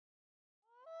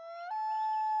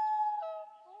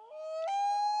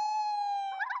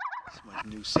It's my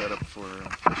new setup for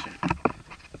fishing.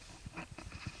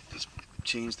 Just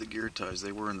changed the gear ties.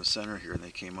 They were in the center here and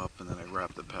they came up, and then I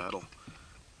wrapped the paddle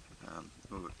and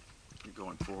move it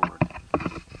going forward.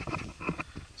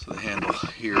 So the handle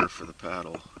here for the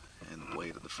paddle and the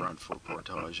blade at the front for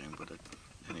portaging, but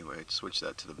anyway, I switched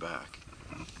that to the back.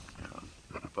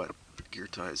 But gear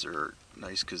ties are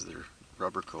nice because they're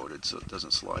rubber coated, so it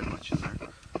doesn't slide much in there.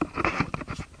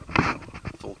 And with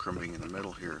the fulcrum being in the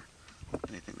middle here,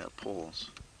 anything that pulls,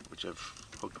 which I've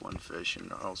hooked one fish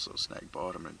and also snagged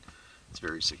bottom, and it's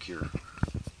very secure.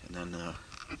 And then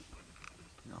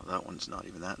that one's not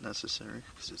even that necessary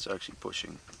because it's actually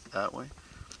pushing that way.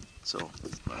 So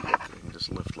my hook, I can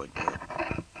just lift like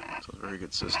that. So it's a very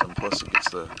good system. Plus it gets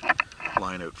the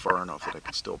line out far enough that I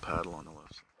can still paddle on the